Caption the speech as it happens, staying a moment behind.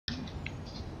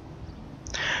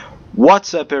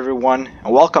What's up everyone,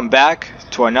 and welcome back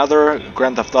to another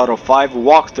Grand Theft Auto 5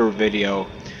 walkthrough video.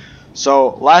 So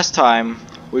last time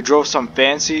we drove some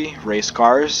fancy race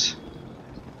cars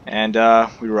and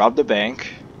we robbed the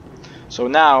bank. So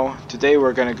now today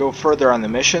we're gonna go further on the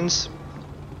missions.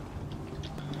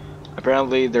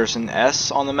 Apparently there's an S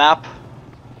on the map.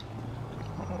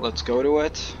 Let's go to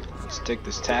it. Let's take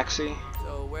this taxi.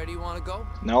 So where do you want to go?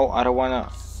 No, I don't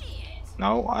wanna.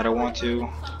 No, I don't want to.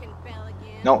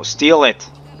 No, steal it.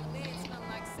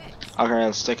 Okay,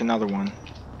 let's take another one.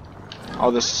 Oh,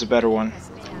 this is a better one.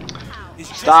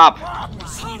 Stop!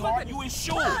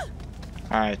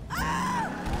 Alright.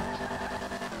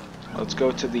 Let's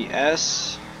go to the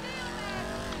S.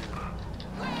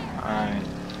 Alright.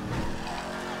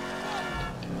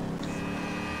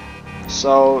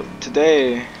 So,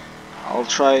 today, I'll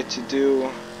try to do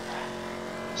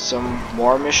some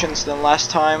more missions than last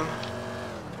time.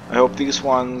 I hope these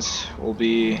ones will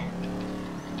be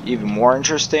even more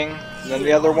interesting than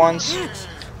the other ones.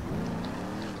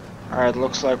 Alright,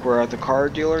 looks like we're at the car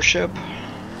dealership.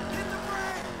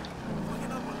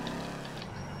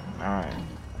 Alright.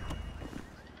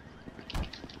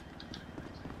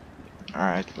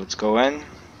 Alright, let's go in.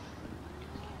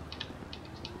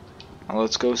 Now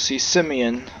let's go see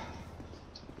Simeon.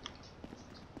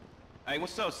 Hey,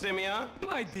 what's up, Simeon?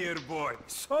 My dear boy,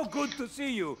 so good to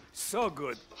see you. So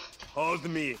good. Hold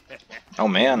me. Oh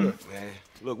man.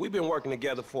 Look, we've been working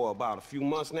together for about a few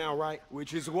months now, right?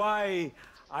 Which is why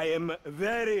I am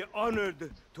very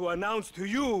honored to announce to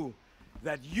you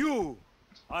that you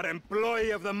are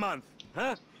Employee of the Month.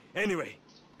 Huh? Anyway,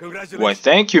 congratulations. Why,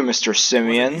 thank you, Mr.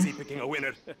 Simeon. Easy picking a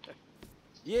winner.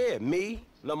 Yeah, me,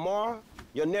 Lamar,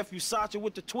 your nephew Sacha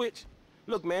with the Twitch.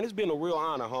 Look, man, it's been a real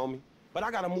honor, homie. But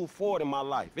I gotta move forward in my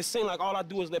life. It seems like all I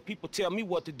do is let people tell me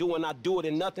what to do and I do it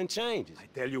and nothing changes. I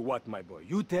tell you what, my boy.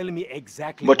 You tell me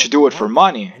exactly But you do it for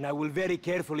money, and I will very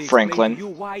carefully Franklin. explain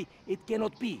to you why it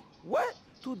cannot be. What?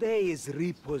 Today is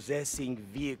repossessing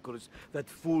vehicles that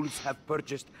fools have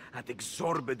purchased at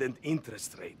exorbitant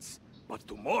interest rates. But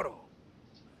tomorrow,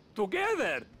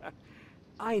 together,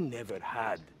 I never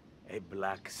had a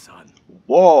black son.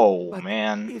 Whoa, But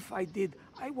man. if I did,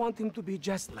 I want him to be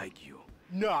just like you.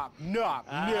 Knock,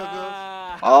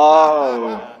 nigga.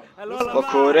 Oh, Hello, look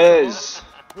who it Lamar. is.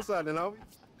 What's up, Denobi?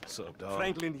 What's up, dog?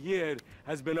 Franklin here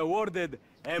has been awarded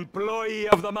Employee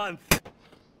of the Month.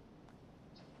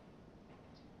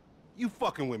 You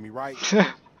fucking with me, right?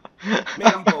 Man,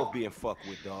 we both being fucked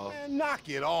with, dog. Man, knock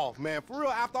it off, man. For real,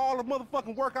 after all the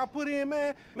motherfucking work I put in,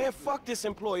 man. Man, fuck this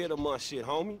Employee of the Month shit,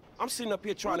 homie. I'm sitting up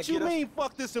here trying What to you get mean,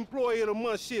 fuck this Employee of the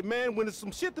Month shit, man? When there's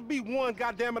some shit to be won,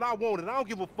 goddamn it, I want it. I don't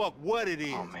give a fuck what it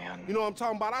is. Oh, man. You know what I'm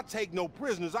talking about? I take no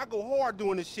prisoners. I go hard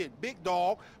doing this shit. Big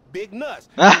dog, big nuts.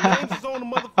 My names is on the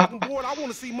motherfucking board. I want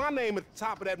to see my name at the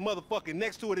top of that motherfucking.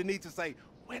 Next to it, it needs to say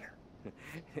winner.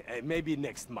 Maybe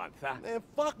next month, huh? Man,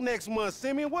 fuck next month,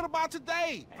 Simeon. What about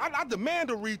today? I demand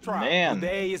a retrial. Man.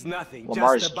 Today is nothing.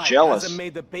 Lamar's just a bike. jealous. Hasn't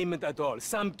made the payment at all.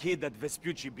 Some kid at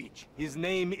Vespucci Beach. His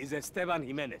name is Esteban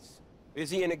Jimenez. Is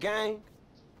he in the gang?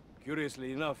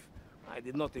 Curiously enough, I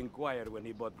did not inquire when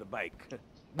he bought the bike.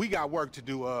 We got work to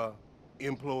do,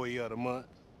 Employee of the Month.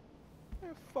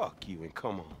 Man, fuck you and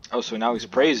come on. Oh, so now he's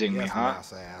praising me, Yes, huh?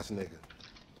 nice ass nigga.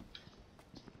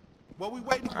 What we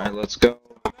waiting for? Alright, let's go.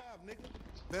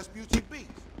 Vespucci Beach.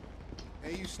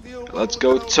 And you still Let's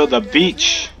go to the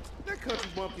beach. That country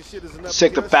bumpkin shit is enough Let's to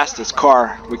take the get us fastest shot.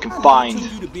 car we can You find.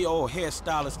 to be old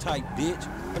hairstylist type bitch,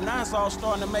 but now it's all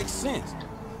starting to make sense.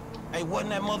 Hey, wasn't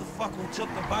that motherfucker who took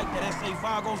the bike, that S.A.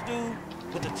 Vagos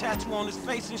dude, with the tattoo on his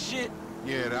face and shit?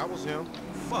 Yeah, that was him.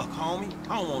 Fuck, homie.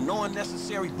 I don't want no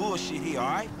unnecessary bullshit here,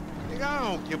 alright? Nigga, I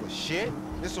don't give a shit.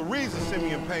 It's a reason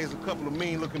Simeon pays a couple of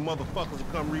mean-looking motherfuckers to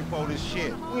come repo this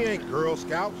shit. We ain't Girl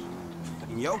Scouts.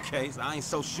 In your case, I ain't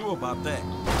so sure about that.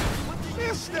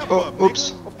 Man, step Oh, up,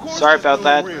 oops. nigga. Of course Sorry it's about doing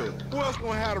that. real. Who else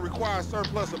gonna have the required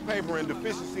surplus of paper and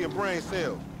deficiency of brain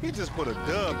cells? He just put a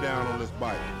dub down on this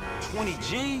bike. 20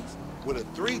 G's? With a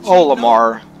 3G Oh,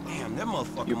 Lamar. Damn, that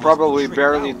motherfucker You must probably be tricked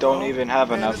barely out, don't bro. even have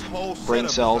Man, enough this whole brain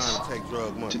setup cells designed to take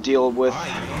drug money. to deal with Alright,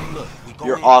 man, look, we go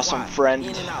your in awesome quiet, friend,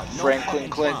 in and out, no Franklin fucking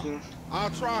drama. Clinton. I'll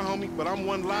try, homie, but I'm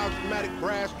one loud, dramatic,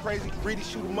 brash, crazy, greedy,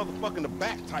 shoot a motherfucker in the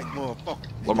back type motherfucker.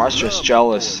 Lamar's Love just me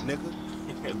jealous. for it,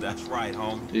 nigga. That's right,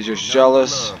 homie. He's just Nothing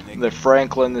jealous but love, nigga. that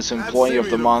Franklin is Employee of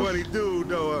the Simeon a Month. funny dude,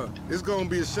 though. It's gonna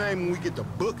be a shame when we get to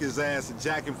book his ass and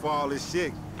jack him for all this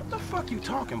shit. What the fuck you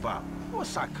talking about? You a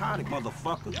psychotic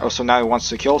motherfucker. Oh, so now he wants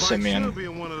to kill Mike Simeon. should be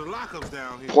in one of the lockups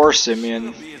down here. Poor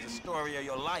Simeon. Should be is the story of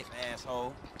your life,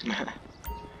 asshole.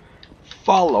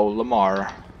 Follow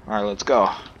Lamar. Alright, let's go.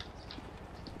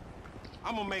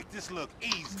 I'm gonna make this look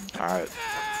easy. Alright.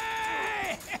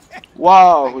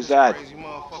 Whoa, who's that? Crazy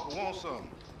motherfucker want something.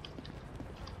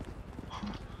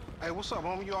 Hey, what's up,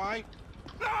 homie? You alright?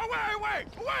 No, wait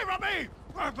from me!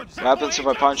 What happens if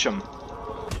I punch him?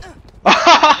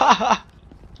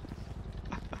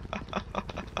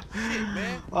 Shit,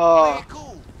 man. Oh.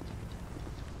 Cool.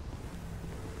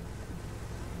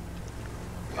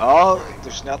 Oh,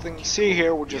 there's nothing to see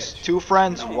here. We're just two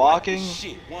friends walking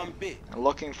Shit, one bit. and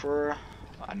looking for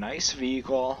a nice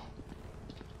vehicle.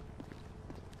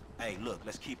 Hey, look,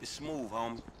 let's keep it smooth,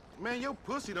 homie. Man, your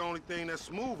pussy the only thing that's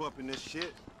smooth up in this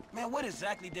shit. Man, what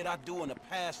exactly did I do in a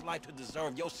past life to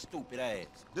deserve your stupid ass?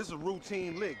 This is a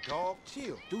routine lick, dog.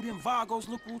 Chill. Do them Vagos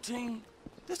look routine?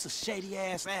 This a shady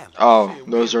ass alley. Oh,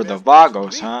 those are the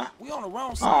Vagos, huh? We on the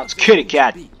wrong side. Oh, it's Kitty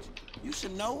Cat. You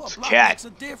should know It's a block cat. makes a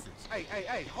difference.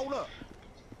 Hey, hold up.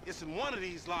 It's in one of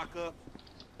these lockups.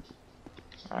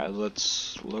 Alright,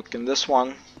 let's look in this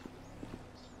one.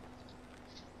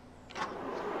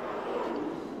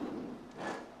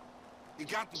 It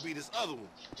got to be this other one.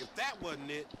 If that wasn't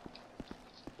it,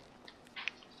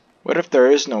 What if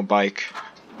there is no bike?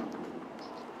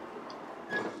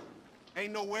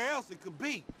 ain't nowhere else it could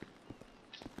be.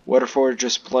 What if we're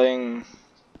just playing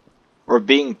or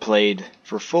being played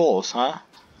for fools, huh?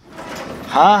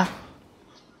 Huh?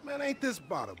 Man, ain't this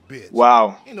about a bitch?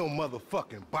 Wow. Ain't no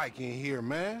motherfucking bike in here,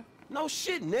 man. No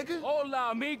shit, nigga.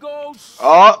 Hola, amigos.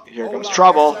 Oh, here comes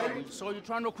trouble. So you're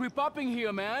trying to creep up in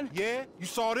here, man? Yeah? You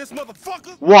saw this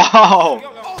motherfucker? Wow.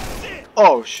 Oh, shit!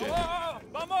 Oh shit.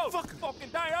 Vamos! Fucking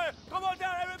down! Come on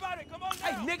down, everybody! Come on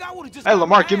Hey, down! nigga, I would've just Hey got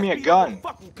Lamar, my give me ass a beat gun. up with a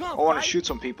fucking gun I want to fight. shoot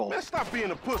some people. Man, stop being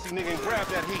a pussy, nigga, and grab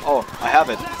that heat. Oh, I have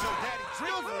it. Your daddy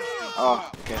drills me. Oh,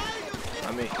 okay.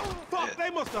 Let me. Fuck, they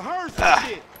must have heard some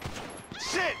shit.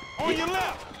 Shit, on your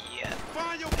left. Yeah.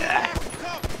 Find your ass some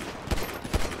cover.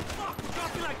 Fuck,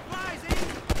 dropping like flies, eh?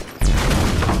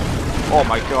 Oh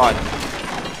my god.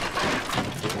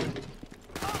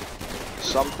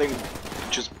 Something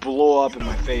just blew up in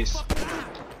my face.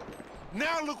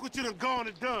 Now look what you done gone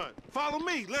and done. Follow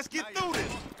me, let's get through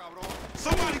this.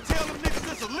 Somebody tell them niggas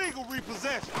this illegal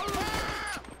repossession.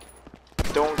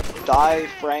 Don't die,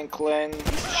 Franklin.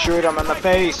 Shoot him in the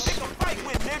face. Take a fight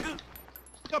with, nigga.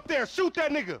 Up there, shoot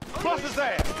that nigga. Bust his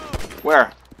ass.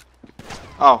 Where?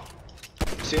 Oh.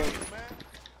 See him?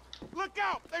 Look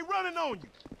out, they running on you.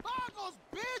 Boggles,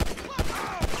 bitch.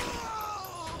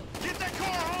 Get that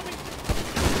car, homie.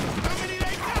 How many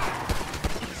they got?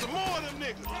 Some more of them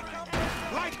niggas.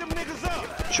 Light them niggas up.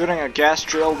 Shooting a gas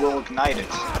drill will ignite it.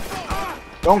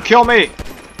 Don't kill me!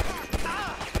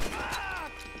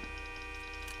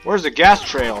 Where's the gas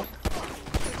trail?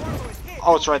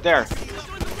 Oh, it's right there.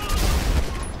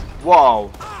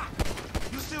 Whoa.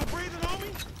 You still breathing,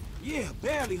 homie? Yeah,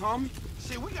 barely, homie.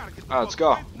 Shit, we gotta get the Alright, let's fuck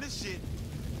go. away from this shit.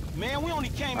 Man, we only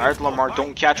came Alright, here for a Lamar, bite.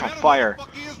 don't catch on That fire.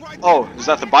 motherfucker is right Oh, there. is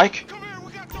that the bike? Come here,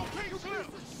 we got your pink slip.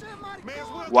 Man,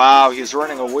 we'll Wow, get this he's shit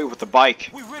running going. away with the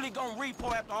bike. We really gonna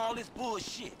repo after all this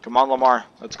bullshit. Come on, Lamar.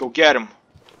 Let's go get him.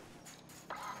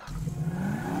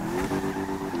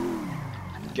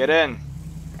 Get in.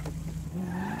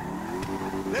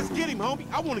 Let's get him, homie.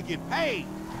 I want to get paid.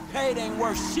 Paid ain't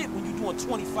worth shit when you doing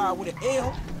 25 with an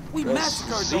L. We Press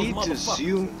massacred Z those to motherfuckers.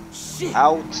 zoom Shit.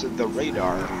 out the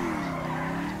radar.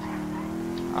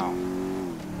 Oh.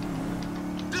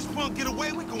 This punk get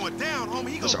away, we going down, homie.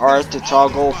 He There's gonna R finish to all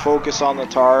toggle of us. focus on the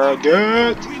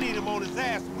target. We need him on his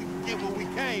ass so we can get what we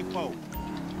came for.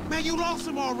 Man, you lost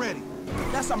him already.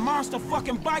 That's a monster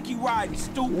fucking bike you riding,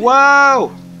 stupid.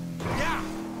 Whoa! Yeah,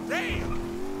 damn.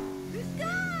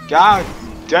 God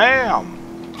damn!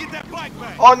 Get that bike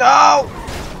back. Oh no!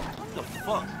 What the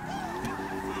fuck?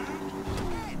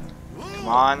 Come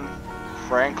on,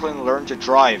 Franklin, learn to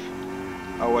drive.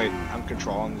 Oh wait, I'm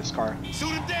controlling this car. Shoot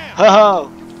him down.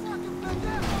 Ho!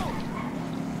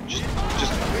 Just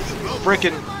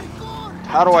freaking.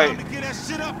 How do Time I? to get that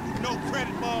shit up, you no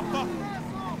credit motherfucker.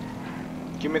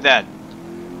 Give me that.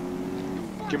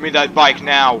 Give me that bike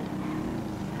now.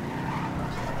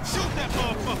 Shoot that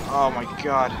motherfucker. Oh my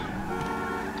god.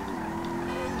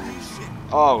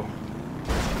 Oh.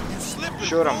 You slipping,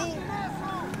 Shoot him. fool.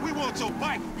 We want your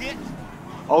bike, bitch.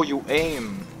 Oh, you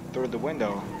aim through the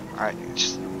window. Alright,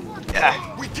 just.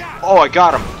 Yeah. We got it. Oh, I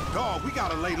got him. Dog, we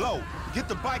gotta lay low. Get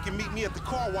the bike and meet me at the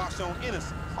car wash on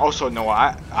Innocent. Also, no,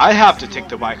 I have to take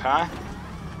the bike, huh?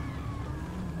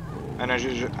 And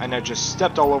I just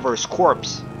stepped all over his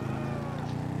corpse.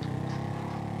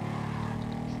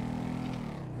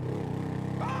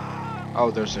 Oh,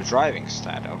 there's a driving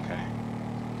stat. Okay.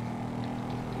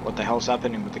 What the hell's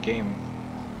happening with the game?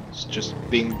 It's just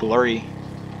being blurry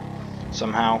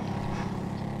somehow.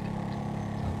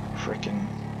 Frickin'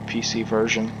 PC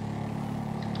version.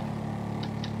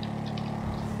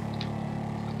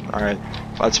 Alright,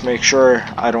 let's make sure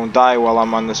I don't die while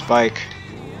I'm on this bike.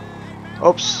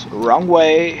 Oops, wrong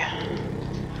way.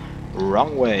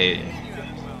 Wrong way.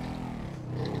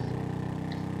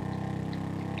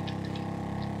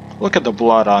 Look at the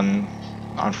blood on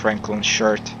Franklin's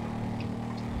shirt.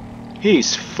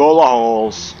 He's full of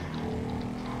holes.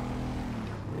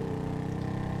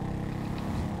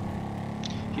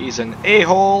 He's an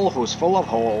a-hole who's full of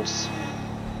holes.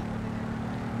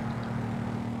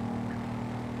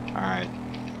 Alright,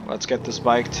 let's get this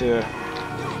bike to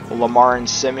Lamar and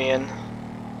Simeon.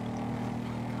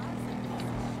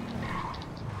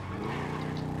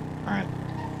 Alright,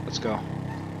 let's go.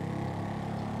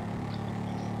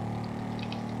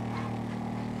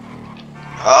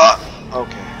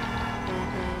 Okay.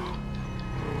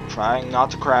 Trying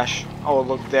not to crash. Oh,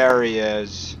 look, there he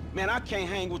is. Man, I can't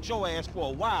hang with your ass for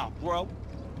a while, bro.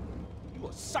 You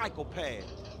a psychopath.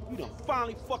 You done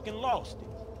finally fucking lost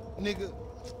it. Nigga,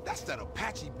 that's that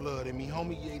Apache blood in me,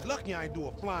 homie. You ain't lucky I ain't do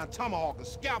a flying tomahawk and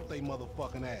scalp they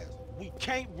motherfucking ass. We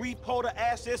can't repo the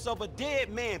assets of a dead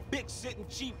man, big sitting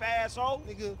cheap asshole.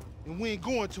 Nigga, and we ain't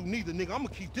going to neither, nigga. I'm gonna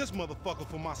keep this motherfucker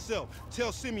for myself.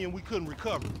 Tell Simeon we couldn't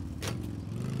recover.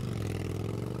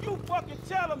 You fucking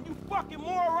tell him, you fucking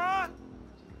moron.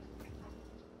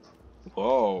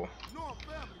 Whoa.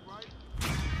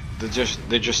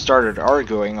 They just started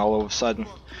arguing all of a sudden.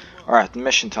 Alright,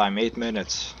 mission time, 8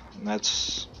 minutes.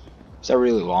 Is that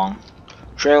really long?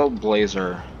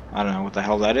 Trailblazer. I don't know what the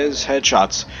hell that is.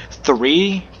 Headshots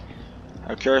 3.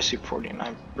 Accuracy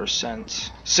 49%.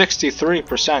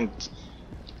 63%.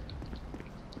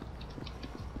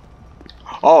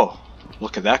 Oh,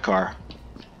 look at that car.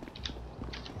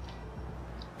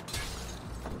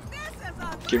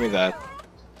 Give me that.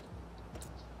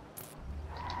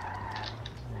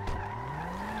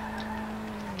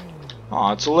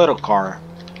 Oh, it's a little car.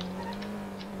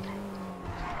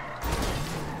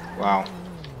 Wow.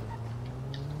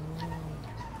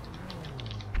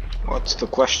 What's the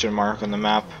question mark on the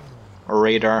map? Or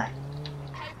radar? Hey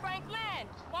Franklin,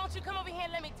 why don't you come over here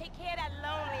and let me take care of that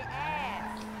lonely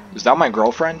ass? Is that my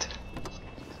girlfriend?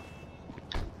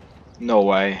 No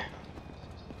way.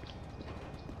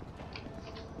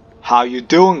 How you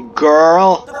doing,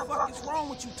 girl? What the fuck is wrong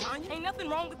with you, Tanya? Ain't nothing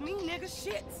wrong with me, nigga.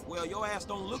 Shit. Well, your ass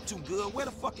don't look too good. Where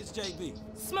the fuck is JB?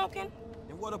 Smoking.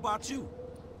 And what about you?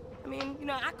 I mean, you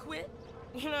know, I quit.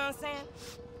 You know what I'm saying?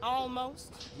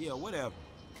 Almost. Yeah, whatever.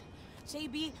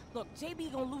 JB, look,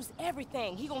 JB gonna lose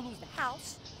everything. He gonna lose the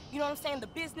house. You know what I'm saying? The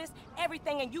business,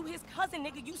 everything. And you his cousin,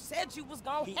 nigga. You said you was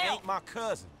gonna He help. ain't my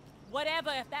cousin. Whatever,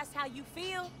 if that's how you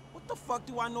feel. What the fuck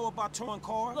do I know about towing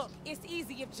cars? Look, it's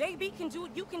easy. If JB can do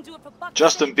it, you can do it for fuck's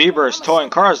Justin sake. Bieber is I'ma towing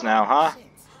show cars you now, huh? shit.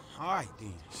 Alright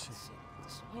then. Shit.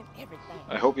 Show him everything.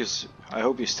 I hope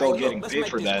he's still Hey, look, getting let's paid make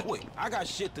for this that. quick. I got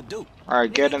shit to do.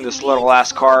 Alright, get in Nigga, this you little need to ass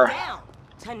slow car. down.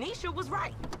 Tanisha was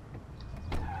right.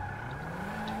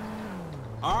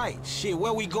 Alright, shit,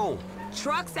 where we going?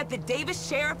 Trucks at the Davis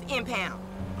Sheriff Impound.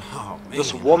 Oh man.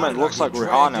 This woman how did I looks get like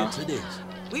dragged Rihanna. into this?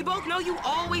 We both know you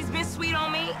always been sweet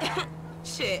on me.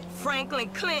 Shit, Franklin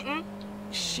Clinton.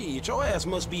 Shit, your ass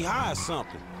must be high or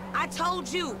something. I told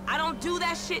you, I don't do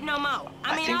that shit no more.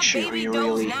 I mean, think I'll she baby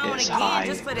really dose now and is again high.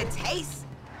 just for the taste.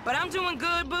 But I'm doing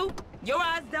good, boo. Your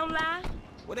eyes don't lie.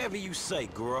 Whatever you say,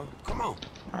 girl. Come on.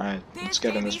 Alright, let's This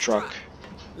get in this JB's truck.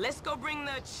 Let's go bring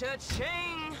the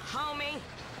cha-ching, homie.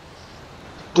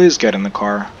 Please get in the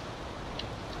car.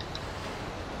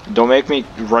 Don't make me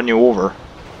run you over.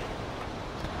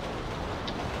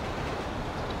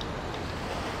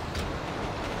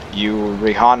 You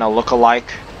Rihanna lookalike.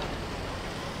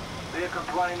 Vehicle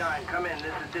 29, come in. This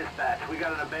is dispatch. We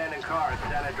got an abandoned car at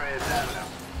San Andreas Avenue.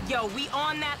 Yo, we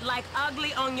on that like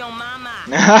ugly on your mama.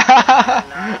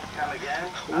 Come again?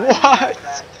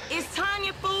 What? It's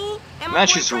Tanya, fool. And Man, my boy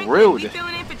she's Franklin. rude. We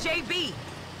filling in for JB.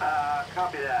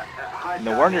 Copy that. Hi, No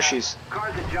Tanya. wonder she's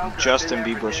Car's a junker. Justin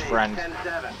Been there for Bieber's days. friend.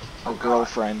 10-7. Or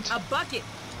girlfriend. A bucket.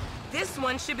 This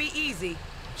one should be easy.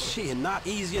 Shit, not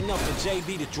easy enough for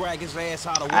JB to drag his ass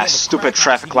out of Ah, whatever stupid crack house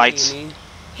traffic he lights. laying in.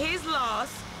 His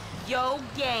loss, yo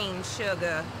gain,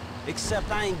 sugar.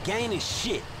 Except I ain't gaining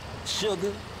shit,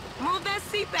 sugar. Move that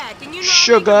seat back, and you know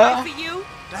Sugar. I'll make it right for you.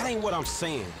 That ain't what I'm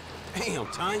saying. Damn,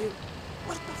 Tanya.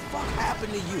 What the fuck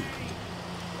happened to you?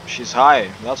 She's high.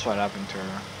 That's what happened to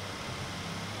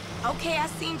her. Okay,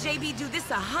 I've seen JB do this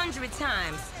 100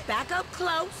 times. Back up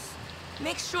close.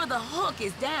 Make sure the hook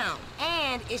is down,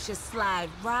 and it should slide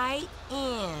right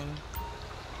in.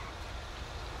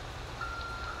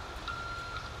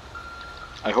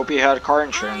 I hope he had car All right,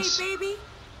 insurance. baby.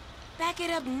 Back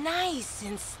it up nice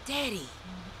and steady.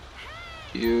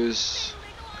 Use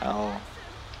L.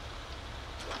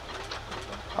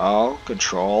 Oh,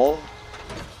 control.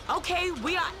 Okay,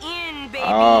 we are in, baby.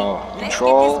 Oh, Let's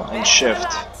control get this and back shift. to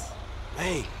the lot.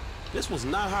 Hey, this was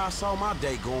not how I saw my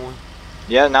day going.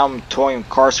 Yeah, now I'm towing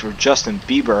cars for Justin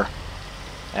Bieber.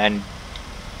 And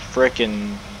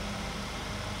frickin'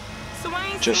 So I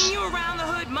ain't just seen you around the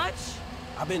hood much?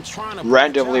 I've been trying to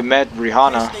randomly met Can't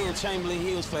Rihanna. stay in Chamberlain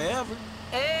Hills forever.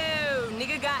 Oh,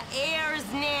 nigga got airs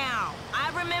now.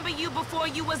 I remember you before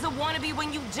you was a wannabe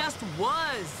when you just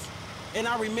was. And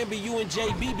I remember you and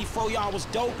JB before y'all was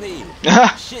dope head.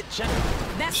 Shit changed.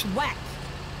 That's whack.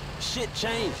 Shit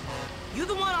changed. You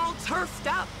the one all turfed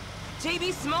up.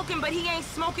 JB smoking, but he ain't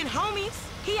smoking homies.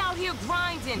 He out here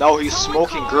grinding. No, he's towing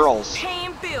smoking cars, girls.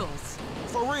 Paying bills.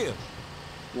 For real.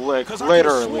 Like, Cause I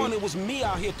could've sworn literally. it was me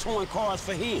out here towing cars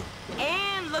for him.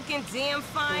 And looking damn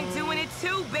fine doing it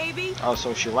too, baby. Oh,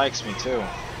 so she likes me too.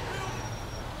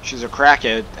 She's a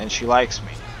crackhead and she likes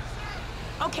me.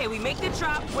 Okay, we make the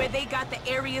drop where they got the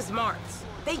areas marked.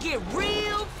 They get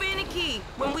real finicky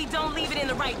when we don't leave it in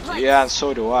the right place. Yeah, and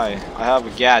so do I. I have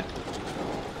a GAT.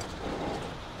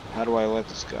 How do I let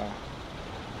this go?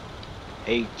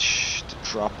 H to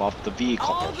drop off the vehicle.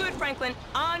 All good, Franklin.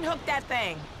 Unhook that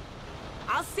thing.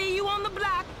 I'll see you on the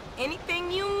block.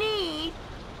 Anything you need,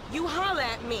 you holler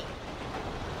at me.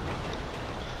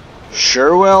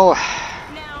 Sure will.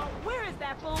 Now, where is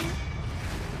that fool?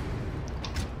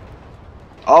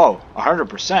 Oh,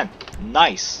 100%.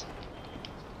 Nice.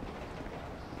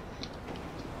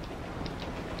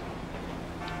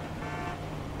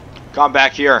 Come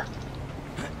back here.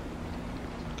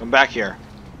 Come back here.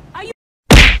 Are you?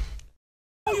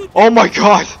 Oh my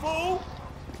god!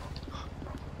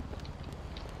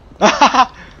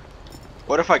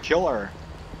 What if I kill her?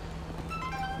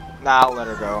 Nah, I'll let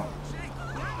her go.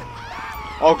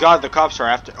 Oh god, the cops are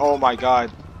after. Oh my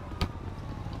god.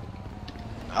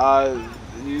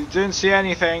 You didn't see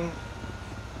anything.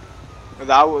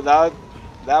 That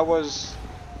was.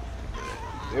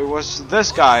 It was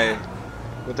this guy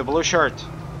with the blue shirt.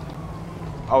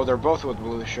 Oh, they're both with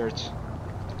blue shirts.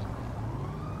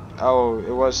 Oh,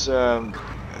 it was.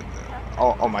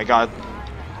 Oh my god.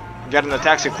 Get in the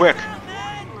taxi quick.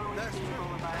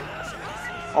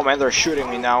 Oh man, they're shooting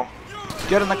me now.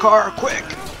 Get in the car quick.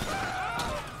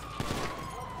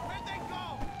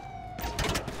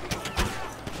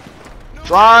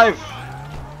 Drive.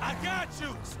 I got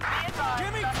you.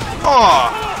 Oh,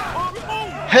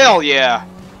 hell yeah.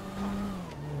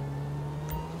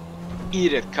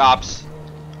 Eat it, cops.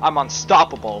 I'm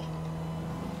unstoppable.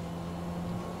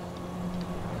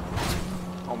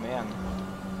 Oh man.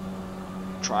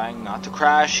 Trying not to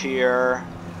crash here.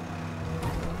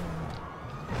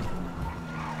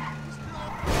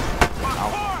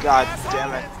 Oh, god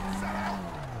damn it.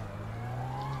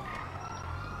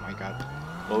 Oh my god.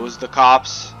 Lose the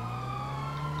cops.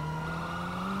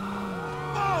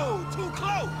 Oh, too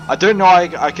close. I didn't know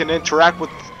I can interact with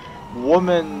a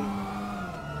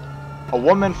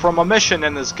woman from a mission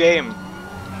in this game.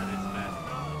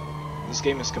 This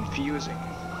game is confusing.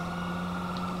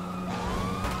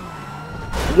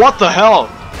 What the hell?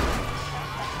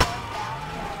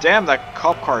 Damn, that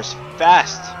cop car is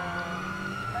fast.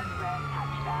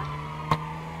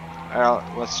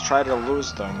 Let's try to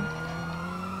lose them.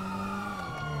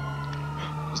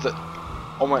 Is that?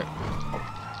 Oh my!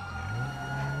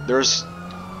 There's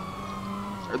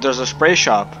a spray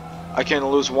shop. I can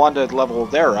lose wanted level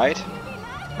there, right?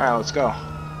 All right, let's go.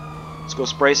 Let's go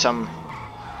spray some.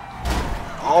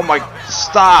 Oh my!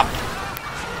 Stop!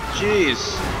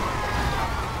 Jeez.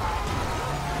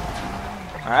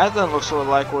 Alright, then looks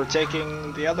like we're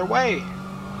taking the other way.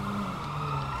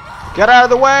 Get out of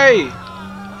the way!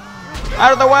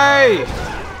 Out of the way!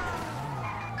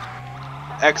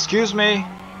 Excuse me.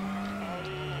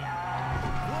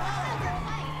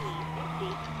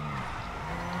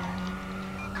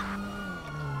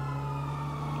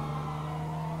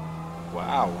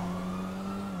 Wow.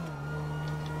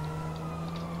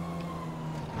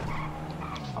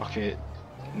 Okay,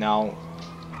 now.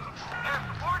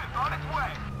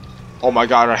 Oh my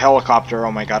god, a helicopter.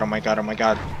 Oh my god, oh my god, oh my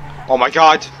god. Oh my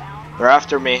god! They're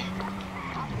after me.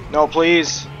 No,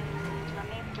 please.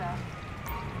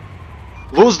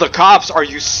 Lose the cops? Are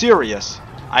you serious?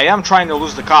 I am trying to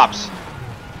lose the cops.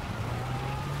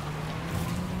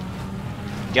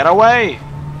 Get away!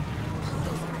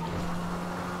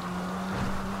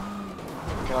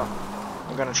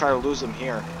 I'm gonna try to lose them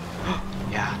here.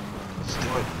 Yeah, let's do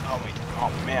it.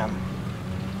 Oh man.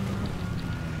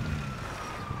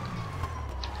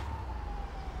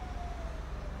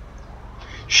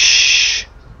 Shh.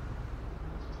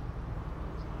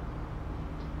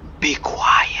 Be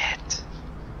quiet.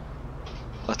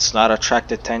 Let's not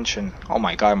attract attention. Oh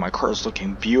my god, my car is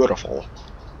looking beautiful.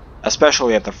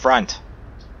 Especially at the front.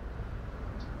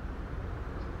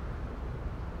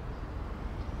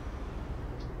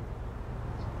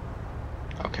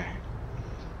 Okay.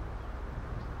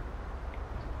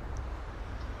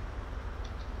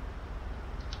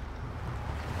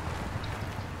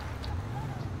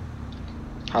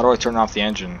 How do I turn off the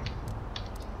engine?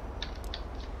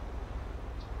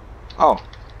 Oh,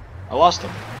 I lost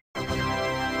him.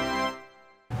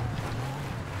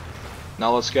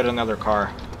 Now let's get another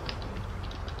car.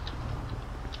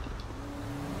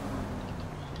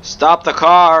 Stop the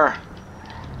car!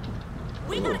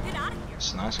 We gotta get out of here.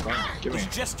 It's a nice car. Give me.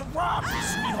 It's just a robbery,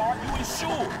 sweetheart. You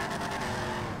insured.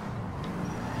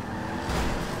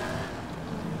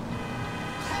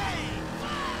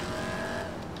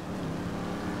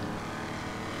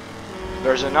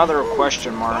 There's another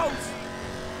question mark.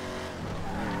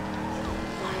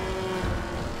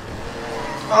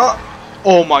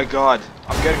 Oh my god,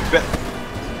 I'm getting bit.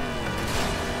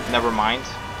 Never mind.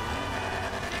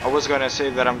 I was gonna say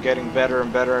that I'm getting better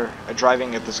and better at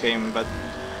driving at this game, but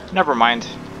never mind.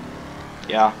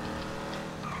 Yeah.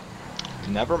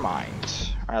 Never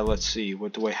mind. Alright, let's see.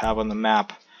 What do I have on the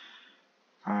map?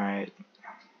 Alright.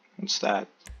 What's that?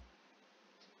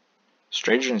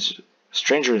 Strangers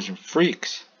and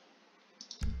freaks.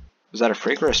 Is that a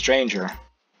freak or a stranger?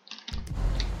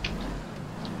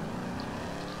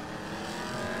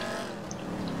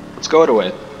 Let's go to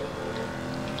it.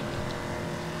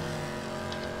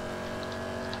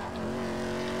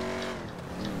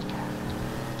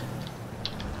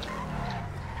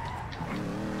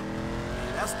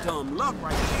 That's dumb luck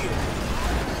right here.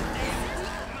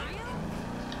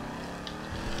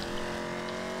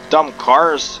 Dumb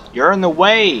cars, you're in the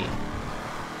way.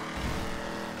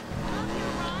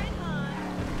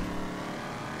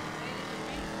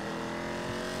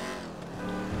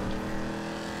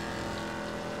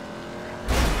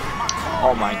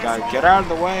 Oh my god, get out of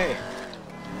the way.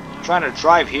 I'm trying to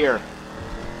drive here.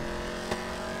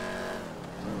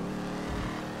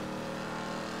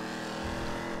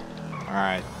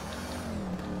 Alright.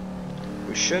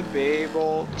 We should be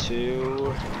able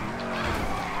to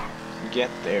get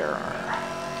there.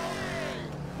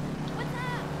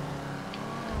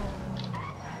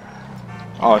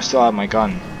 Oh, I still have my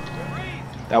gun.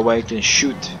 That way I can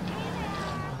shoot.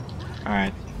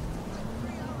 Alright.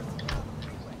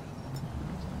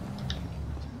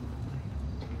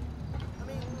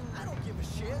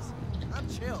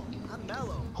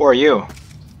 Who are you?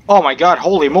 Oh my god,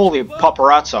 holy moly,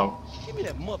 paparazzo. Give me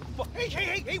that motherfucker.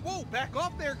 Hey, whoa, back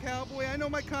off there, cowboy. I know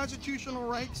my constitutional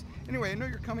rights. Anyway, I know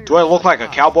you're coming. Do I look like a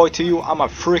cowboy to you? I'm a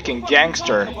freaking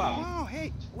gangster. Oh,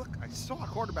 hey, look, I saw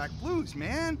Quarterback Blues,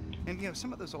 man. And, you know,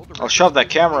 some of those older... I'll shove that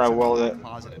camera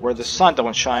where the sun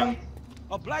don't shine.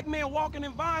 A black man walking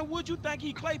in Vinewood, you think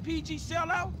he Clay PG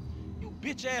sellout? You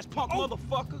bitch-ass punk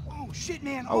motherfucker. Oh, shit,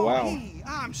 man. Oh, wow. Hey,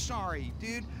 I'm sorry,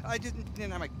 dude. I didn't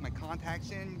have my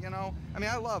contacts in, you know? I mean,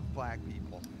 I love black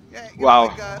people. Yeah, Wow,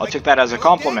 like, I'll take that as a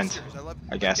compliment,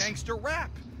 I guess. Gangster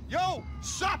rap. Yo,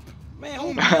 sup? Man,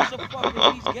 who gives a fuck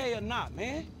if he's gay or not,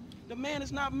 man? The man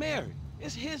is not married.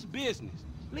 It's his business.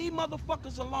 Leave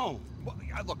motherfuckers alone. Well,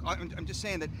 look, I'm just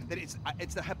saying that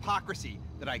it's the hypocrisy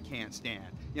that I can't stand.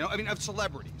 You know, I mean, of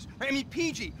celebrities. I mean,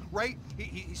 PG, right?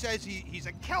 He says he's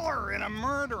a killer and a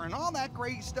murderer and all that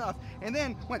great stuff. And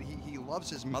then, what, he loves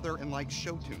his mother and likes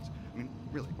show tunes. I mean,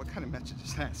 really, what kind of message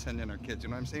is that sending our kids? You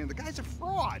know what I'm saying? The guy's a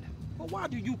fraud. But why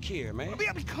do you care, man?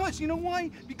 Yeah, because, you know why?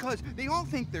 Because they all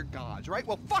think they're gods, right?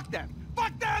 Well, fuck them.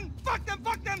 Fuck them! Fuck them!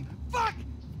 Fuck them! Fuck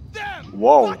them!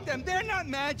 Whoa. Fuck them! They're not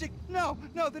magic! No,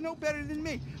 they're no better than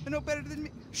me. They're no better than me.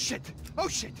 Shit! Oh,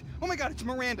 shit! Oh my god, it's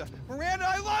Miranda! Miranda,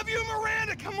 I love you,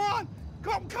 Miranda! Come on!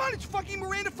 Come on, it's fucking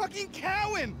Miranda fucking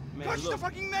Cowan! Man, She's the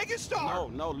fucking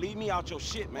megastar! No, leave me out your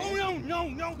shit, man. Oh,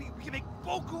 no, we can make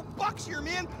boku bucks here,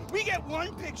 man! We get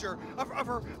one picture of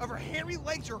her hairy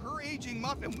legs or her aging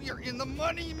muff, and we are in the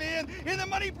money, man! In the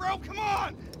money, bro! Come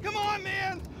on! Come on,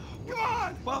 man! Come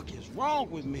on! What the fuck is wrong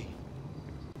with me?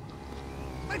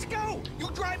 Let's go!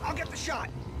 You drive, I'll get the shot!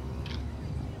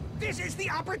 This is the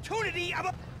opportunity of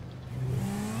a...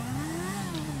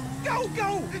 Go!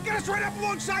 Get us right up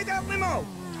alongside that limo!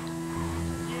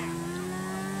 Yeah.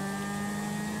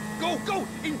 Go!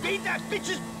 Invade that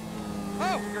bitch's...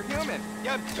 Oh, you're human.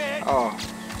 You bitch! Oh.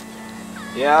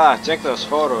 Yeah, take those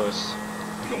photos.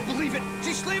 You don't believe it!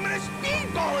 She's slamming a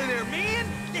speedball in there, man!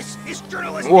 This is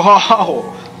journalism!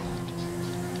 Wow!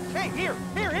 Hey, here!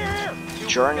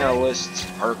 Journalists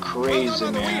are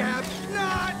crazy, man.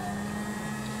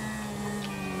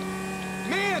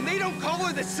 Man, they don't don't call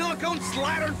her the silicone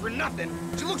slattern for nothing.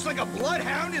 She looks like a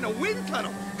bloodhound in a wind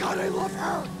tunnel. God, I love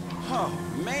her. Oh,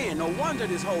 man, no wonder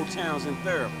this whole town's in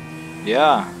therapy.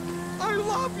 Yeah. I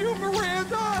love you,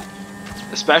 Miranda.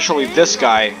 Especially this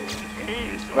guy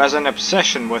who has an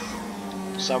obsession with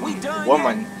some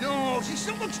woman. No, she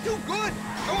still looks too good.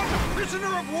 I want the prisoner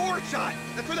of war shot.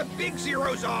 That's where the big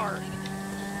zeros are.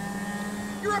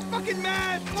 You're a fucking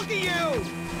mad. Look at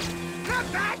you. Not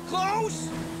that close.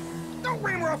 Don't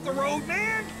ram her off the road,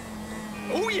 man.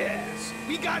 Oh, yes.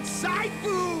 We got side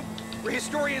boob. We're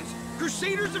historians,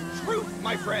 crusaders of truth,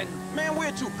 my friend. Man,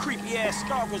 we're two creepy-ass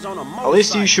stalkers on a motorcycle. At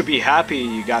least you should be happy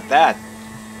you got that.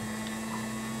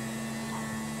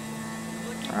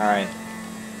 Alright.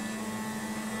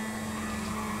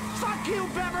 Fuck you,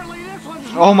 Beverly. This one's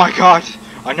Oh my god!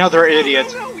 Another idiot.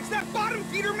 No, it's that bottom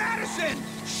feeder Madison.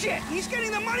 Shit, he's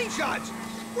getting the money shots.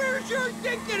 Where's your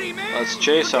dignity, man? Let's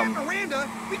chase him. Miranda,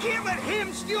 we can't let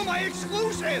him steal my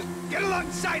exclusive. Get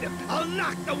alongside him. I'll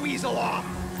knock the weasel off.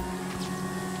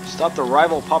 Stop the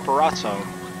rival paparazzo.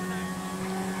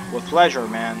 With pleasure,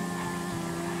 man.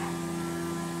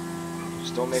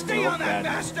 Just don't make me Stay look on that bad.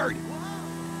 bastard.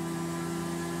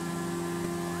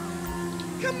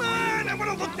 Come on, I want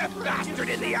to look that bastard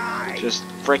in the eye. Just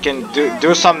freaking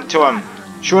do something to him.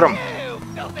 Shoot him. You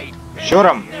filthy Shoot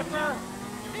him. sniffer.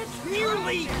 It's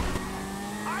nearly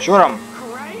Shoot him.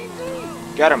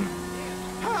 crazy. Get him.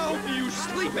 How do you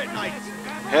sleep at night?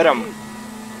 Hit him.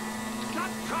 Stop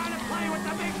trying to play with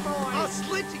the big boy. I'll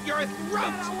slit your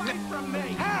throat. Away from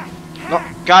me. No,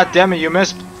 god damn it, you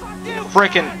missed.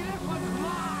 Freaking.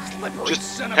 Slippery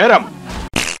Just son of hit a- him.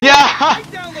 Yeah. I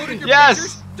downloaded your Yes.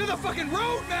 pictures to the fucking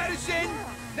road, Madison.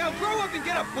 Now grow up and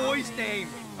get a boy's name.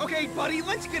 Okay, buddy,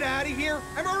 let's get out of here.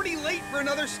 I'm already late for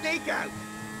another stakeout.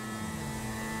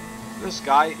 This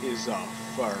guy is a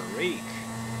freak.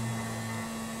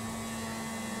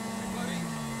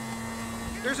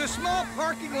 There's a small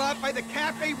parking lot by the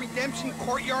Cafe Redemption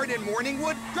Courtyard in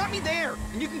Morningwood. Drop me there,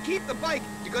 and you can keep the bike,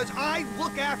 because I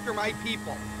look after my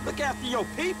people. Look after your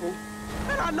people?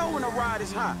 Man, I know when a ride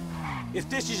is hot. If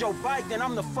this is your bike, then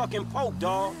I'm the fucking Pope,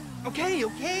 dawg. Okay,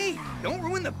 okay. Don't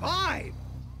ruin the vibe.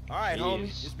 All right, homie.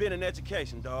 Jeez. It's been an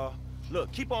education, dawg.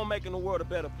 Look, keep on making the world a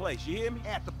better place, you hear me?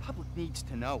 Yeah, the public needs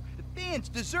to know. The fans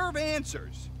deserve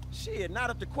answers. Shit, not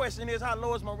if the question is how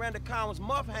low is Miranda Collins'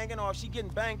 muff hanging or if she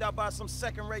getting banged out by some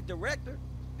second-rate director.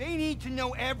 They need to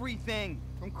know everything,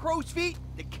 from crow's feet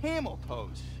to camel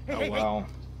toes. Hey, Oh hey, wow.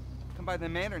 come by the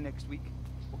manor next week.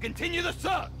 We'll continue the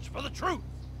search for the truth.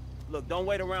 Look, don't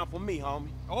wait around for me, homie.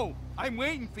 Oh, I'm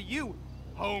waiting for you,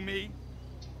 homie.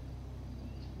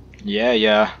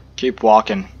 Yeah. Keep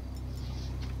walking.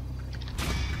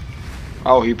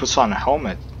 Oh, he puts on a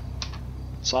helmet.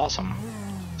 It's awesome.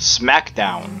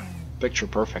 Smackdown. Picture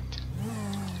perfect.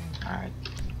 Alright,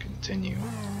 continue.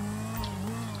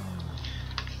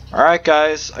 Alright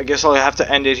guys, I guess I'll have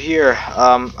to end it here.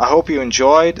 I hope you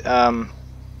enjoyed.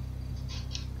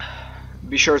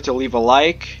 Be sure to leave a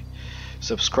like,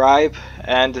 subscribe,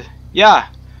 and yeah,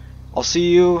 I'll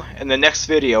see you in the next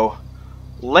video.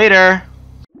 Later!